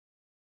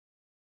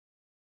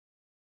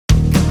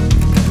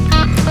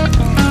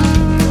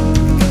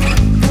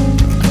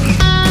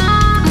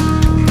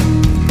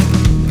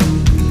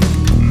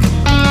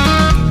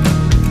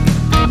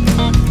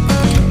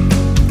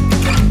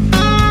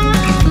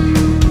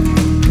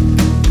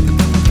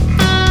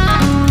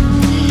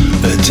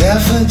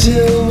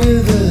daffodil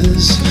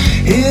withers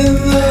in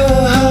the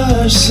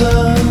harsh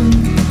sun.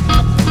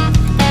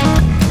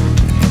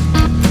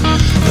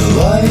 The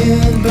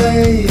lion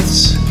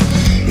bathes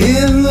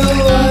in the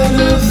light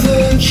of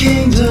the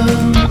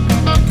kingdom.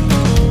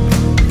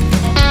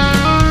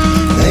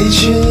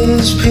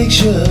 Nature's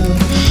picture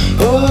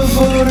of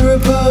order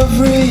above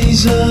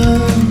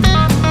reason.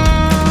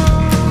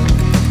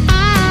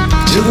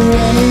 Till the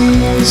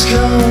rains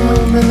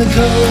come and the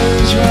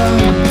colors run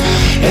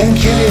and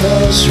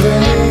chaos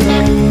reigns.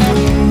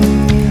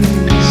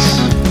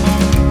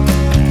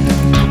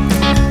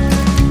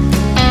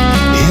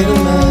 In a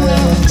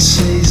mad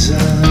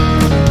season.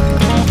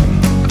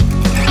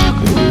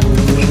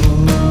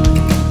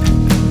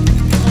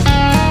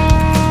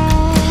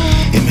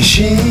 In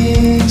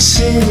Machine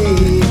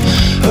City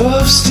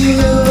of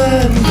steel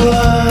and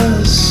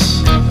glass,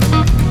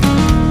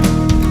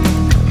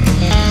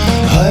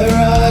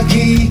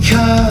 hierarchy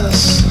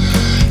casts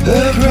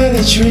a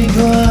predatory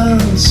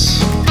glance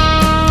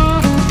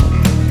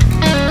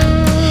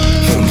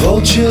from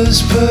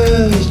vultures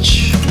perch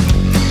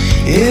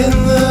in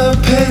the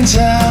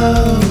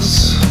penthouse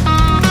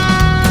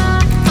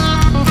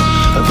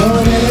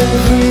upon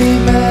every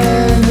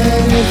man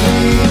and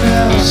every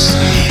mouse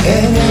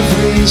and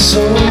every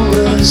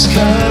soulless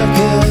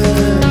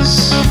carcass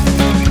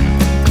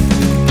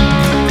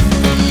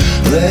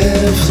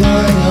left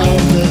lying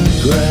on the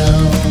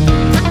ground.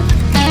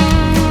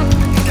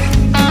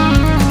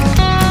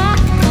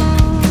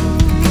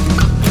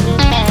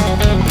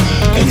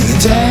 And in the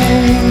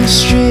dank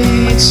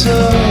streets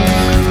of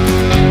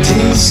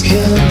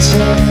discontent,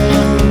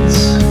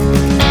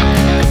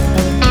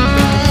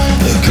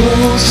 the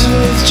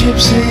gold-toothed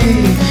gypsy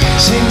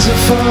sings a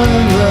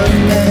fine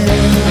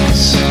lament.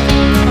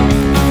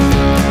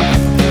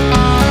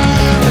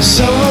 A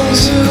song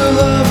to a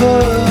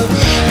lover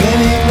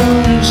many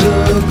moons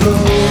ago,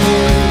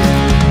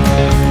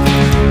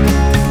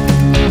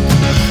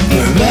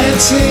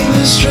 romancing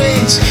the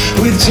streets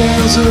with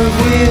tales of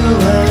weal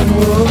and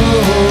woe.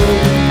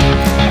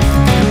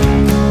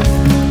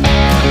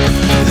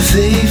 The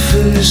thief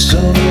who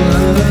stole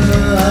her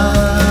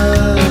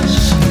heart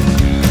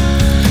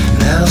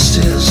now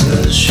steals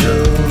the show.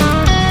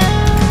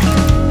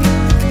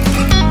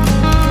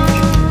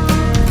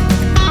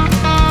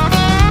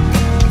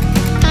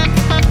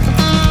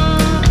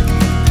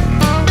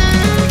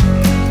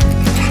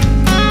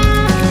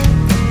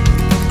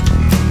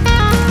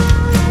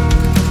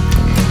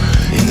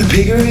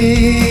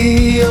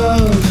 Piggery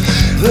of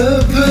the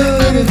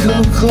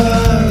political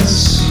class,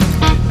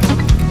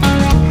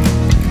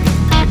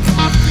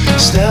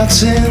 snouts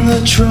in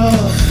the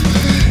trough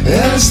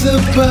as the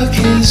buck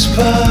is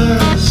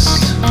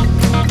passed.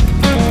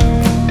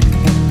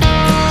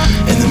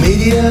 And the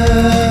media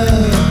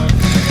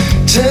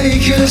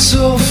take us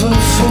all for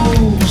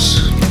fools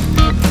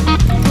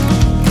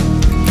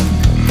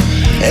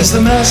as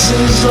the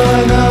masses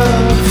line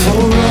up for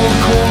roll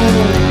call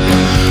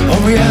on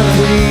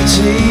reality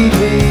TV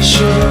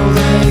show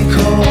they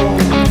call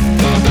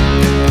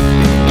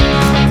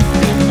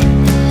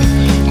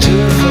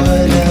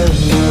Divide and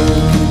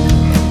Rule.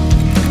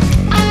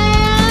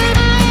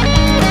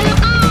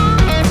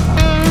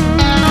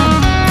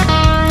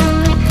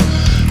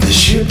 The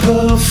ship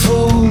of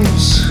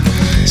fools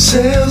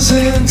sails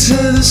into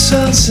the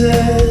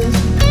sunset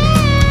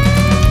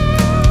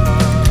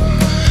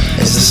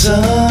as the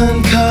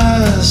sun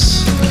casts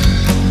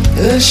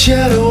a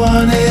shadow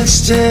on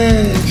its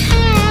deck,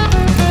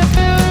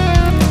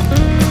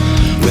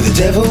 where the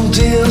devil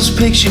deals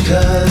picture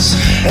cards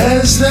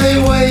as they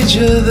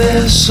wager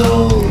their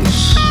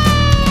souls.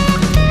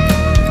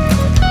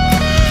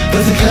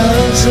 But the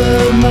cards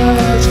are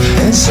marked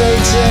and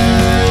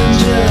Satan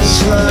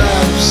just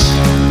laughs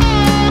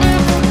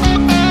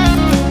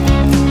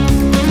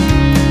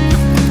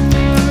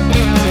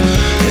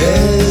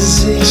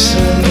as he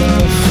set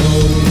our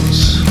fools.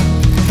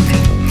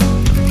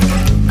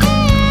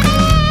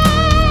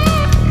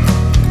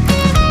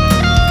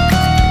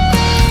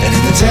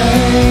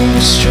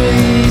 Dank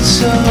streets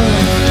of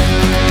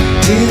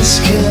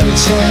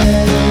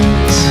discontent,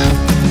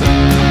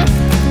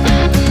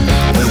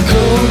 the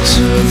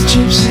gold-toothed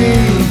gypsy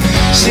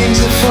sings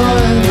a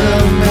fine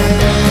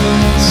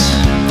lament,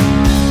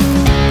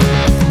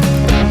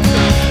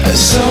 a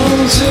song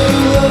to a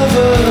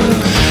lover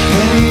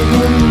many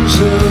moons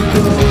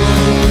ago,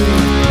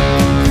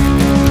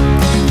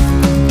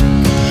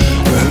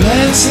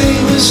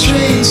 romancing the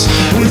streets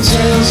with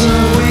tales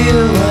of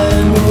weal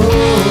and woe.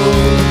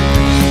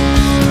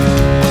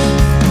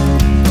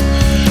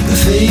 The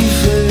thief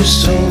who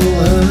stole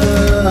her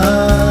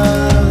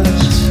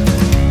heart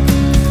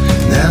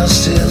now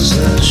steals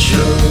the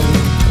show.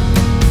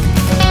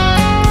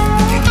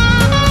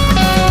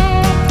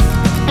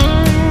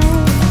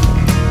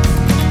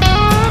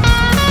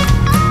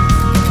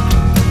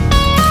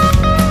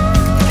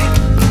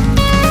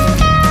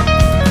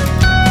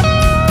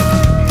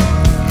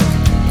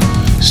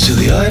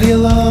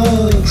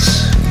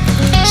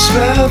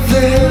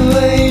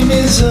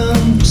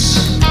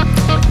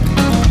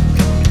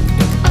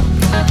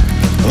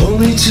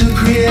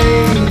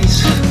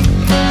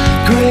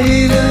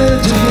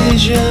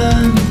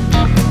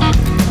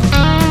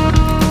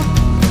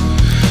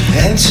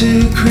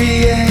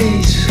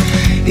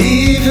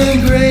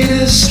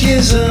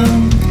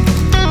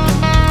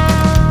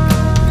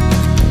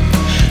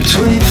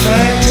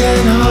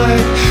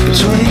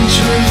 between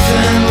truth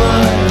and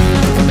lie.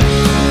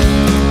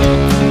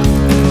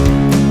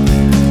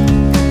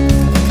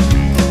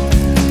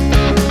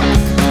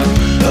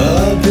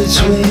 Up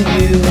between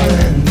you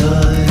and I.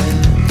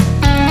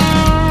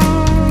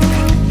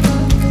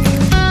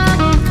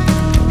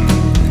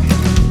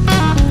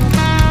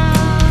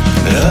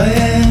 I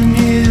am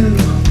you,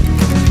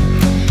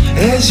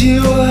 as you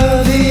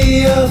are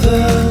the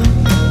other,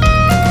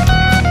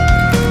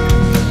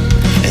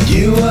 and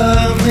you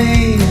are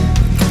me,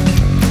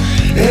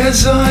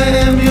 as I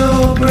am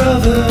your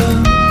brother.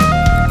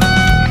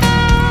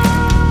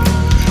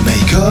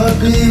 May God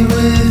be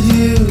with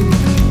you,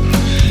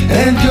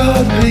 and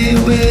God be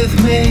with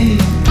me.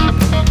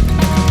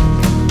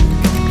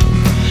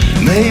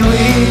 May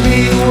we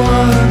be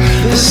one,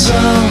 the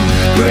sum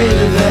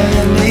greater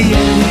than me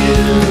and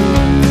you.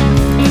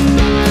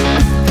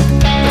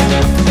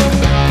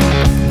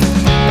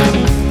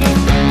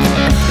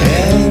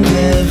 And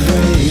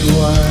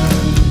everyone.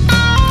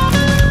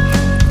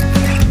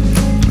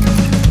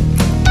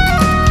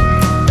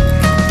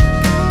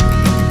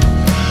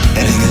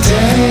 And in the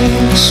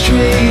dank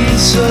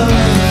streets of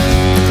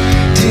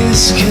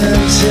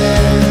discontent,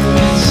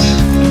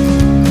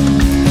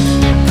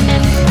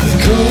 the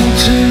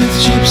gold-toothed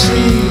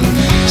gypsy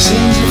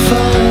seems to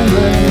find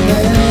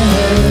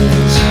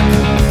lament.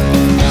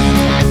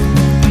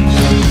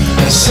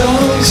 A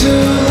song to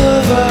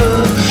lover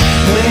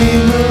many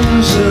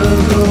moons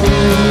ago,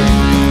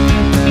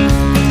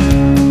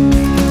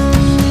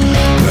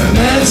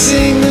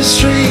 romancing the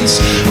streets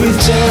with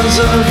tales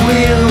of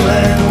wheel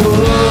and woe.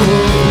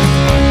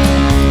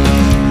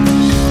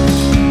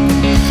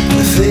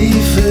 The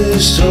thief who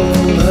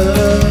stole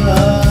her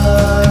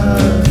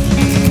heart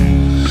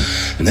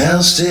now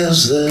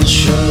steals the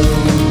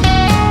show.